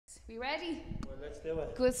We ready? Well, let's do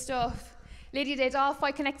it. Good stuff. Lydia Dale,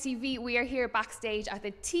 Fight Connect TV. We are here backstage at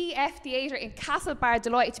the TF Theatre in Castlebar.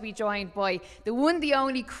 Delighted to be joined by the one, the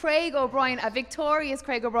only Craig O'Brien, a victorious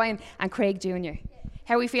Craig O'Brien, and Craig Jr.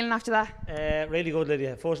 How are we feeling after that? Really good,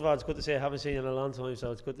 Lydia. First of all, it's good to see you. I haven't seen you in a long time,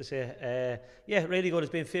 so it's good to see you. Yeah, really good.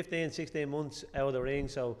 It's been 15, 16 months out of the ring,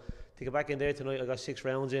 so to get back in there tonight, I got 6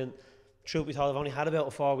 rounds in. Truth be told, I've only had about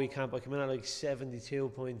a 4-week camp. I came in at like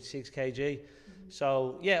 72.6 kg.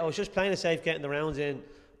 So, yeah, I was just playing it safe, getting the rounds in.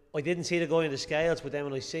 I didn't see the guy in the scales, but then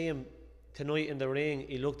when I see him tonight in the ring,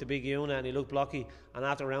 he looked a big unit and he looked blocky. And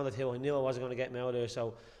after round or 2, I knew I wasn't going to get him out of there.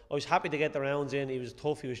 So I was happy to get the rounds in. He was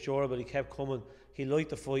tough, he was durable, he kept coming. He liked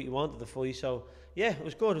the fight, he wanted the fight. So, yeah, it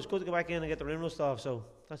was good. It was good to go back in and get the ring rust off. So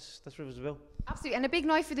that's what it was about. Absolutely. And a big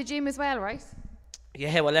night for the gym as well, right?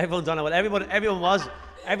 Yeah, well, everyone's on it. Well, everyone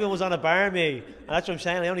was on a bar, me. And that's what I'm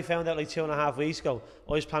saying. I only found out like 2.5 weeks ago.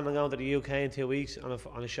 I was planning on going to the UK in 2 weeks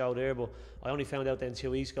on a show there, but I only found out then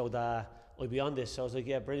 2 weeks ago that I'd be on this. So I was like,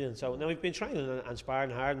 yeah, brilliant. So now we've been training and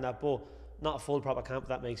sparring hard and that, but not a full proper camp, if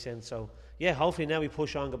that makes sense. So yeah, hopefully now we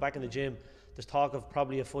push on, go back in the gym. There's talk of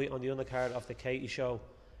probably a fight on the undercard of the Katie show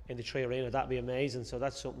in the Tree Arena. That'd be amazing. So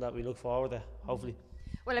that's something that we look forward to, hopefully.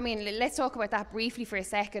 Well, I mean, let's talk about that briefly for a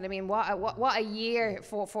second. I mean, what a year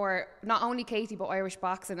for not only Katie but Irish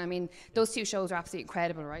boxing. I mean, those 2 shows are absolutely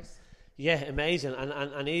incredible, right? Yeah, amazing.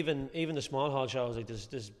 And even the small hall shows, like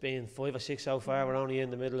there's been 5 or 6 so far. We're only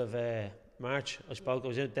in the middle of March. I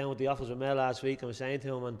was down with the office with Mel last week and I was saying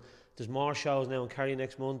to him, and there's more shows now in Kerry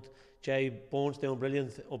next month. Jay Bourne's doing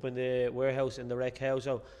brilliant up in the warehouse in the Red Cow.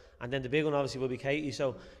 So, and then the big one obviously will be Katie.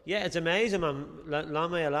 So yeah, it's amazing, man.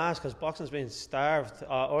 Long may it last, because boxing's been starved.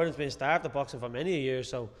 Ireland's been starved of boxing for many years.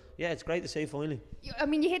 So yeah, it's great to see finally. I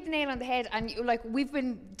mean, you hit the nail on the head, and like we've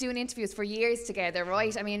been doing interviews for years together,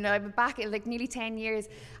 right? I mean, I've been back at like nearly 10 years,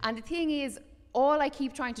 and the thing is, all I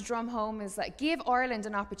keep trying to drum home is like, give Ireland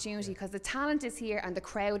an opportunity, because the talent is here and the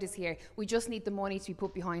crowd is here. We just need the money to be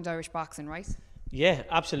put behind Irish boxing, right? Yeah,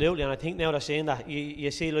 absolutely. And I think now they're saying that,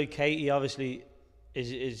 you see like Katie obviously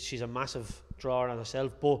she's a massive drawer on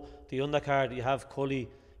herself, but the undercard, you have Cully,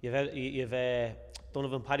 you've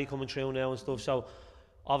Donovan Paddy coming through now and stuff. So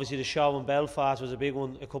obviously the show in Belfast was a big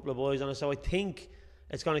one, a couple of boys on it. So I think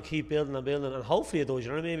it's going to keep building and building, and hopefully it does,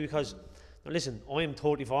 you know what I mean? Because now listen, I'm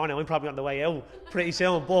 34 now, I'm probably on the way out pretty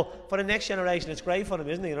soon, but for the next generation it's great for them,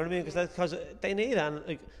 isn't it? You know what I mean? Because they need it, and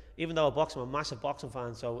like, even though I'm a massive boxing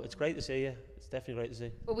fan, so it's great to see you. It's definitely great to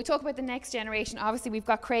see. Well, we talk about the next generation. Obviously, we've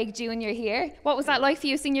got Craig Jr. here. What was that like for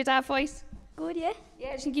you seeing your dad fight? Good, yeah. Yeah,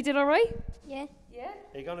 do you think you did all right? Yeah. Yeah.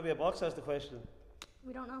 Are you going to be a boxer, is the question?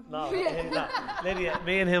 We don't know. No, Lydia,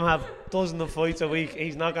 me and him have dozens of fights a week.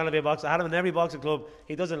 He's not going to be a boxer. I had him in every boxing club.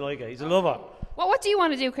 He doesn't like it. He's a lover. Well, what do you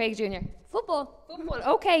want to do, Craig Jr.? Football. Football.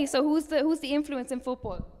 Okay, so who's the influence in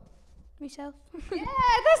football? Myself. Yeah,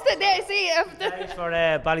 that's the there. See, Plays for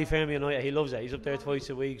Ballyfermot United. He loves it. He's up there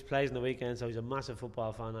twice a week, plays on the weekend, so he's a massive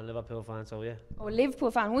football fan and Liverpool fan. So yeah. Oh,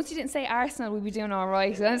 Liverpool fan. Once you didn't say Arsenal, we'd be doing all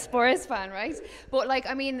right. I'm a Spurs fan, right? But like,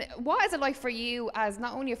 I mean, what is it like for you as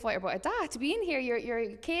not only a fighter but a dad to be in here? You're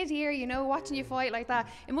a kid here, you know, watching you fight like that.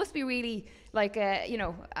 It must be really like you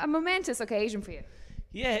know, a momentous occasion for you.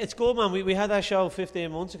 Yeah, it's good, man. We had that show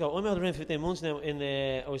 15 months ago. I'm out of the ring 15 months now.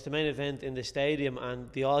 I was the main event in the stadium,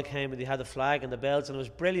 and they all came and they had the flag and the belts, and it was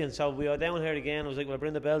brilliant. So we were down here again. I was like, we'll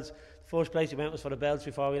bring the belts. The first place we went was for the belts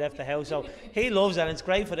before we left the house. So he loves that, and it's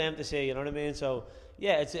great for them to see, you know what I mean? So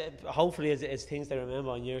yeah, it's hopefully it's things they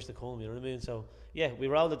remember in years to come, you know what I mean? So yeah, we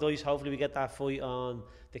roll the dice. Hopefully we get that fight on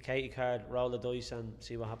the Katie card, roll the dice and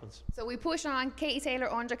see what happens. So we push on Katie Taylor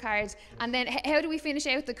undercard, and then how do we finish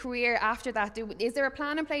out the career after that? Is there a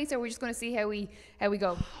plan in place, or we're just going to see how we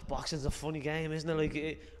go? Boxing's a funny game, isn't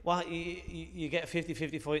it? Like you get a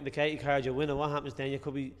 50-50 fight in the Katie card, you win it. What happens then? You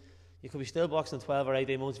could be still boxing in 12 or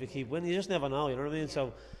 18 months if you keep winning. You just never know, you know what I mean?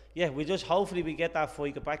 So yeah, we just hopefully we get that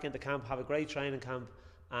fight, get back into camp, have a great training camp,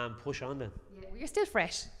 and push on then. Yeah, well, you're still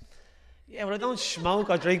fresh. Yeah, well, I don't smoke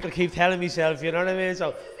or drink, but keep telling myself, you know what I mean?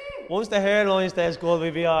 So once the hairline stays good, we'll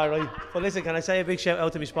be all right. But listen, can I say a big shout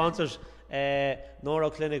out to my sponsors? Neuro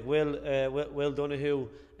Clinic, Will Donoghue,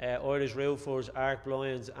 Irish Roofers, Arc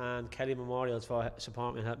Blinds, and Kelly Memorials for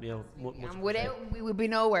supporting me and helping me out. And without we would be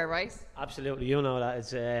nowhere, right? Absolutely, you know that.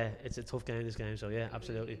 It's a tough game, this game, so yeah,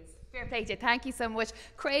 absolutely. Fair play to you. Thank you so much,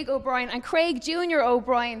 Craig O'Brien and Craig Jr.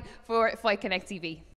 O'Brien for Fight Connect TV.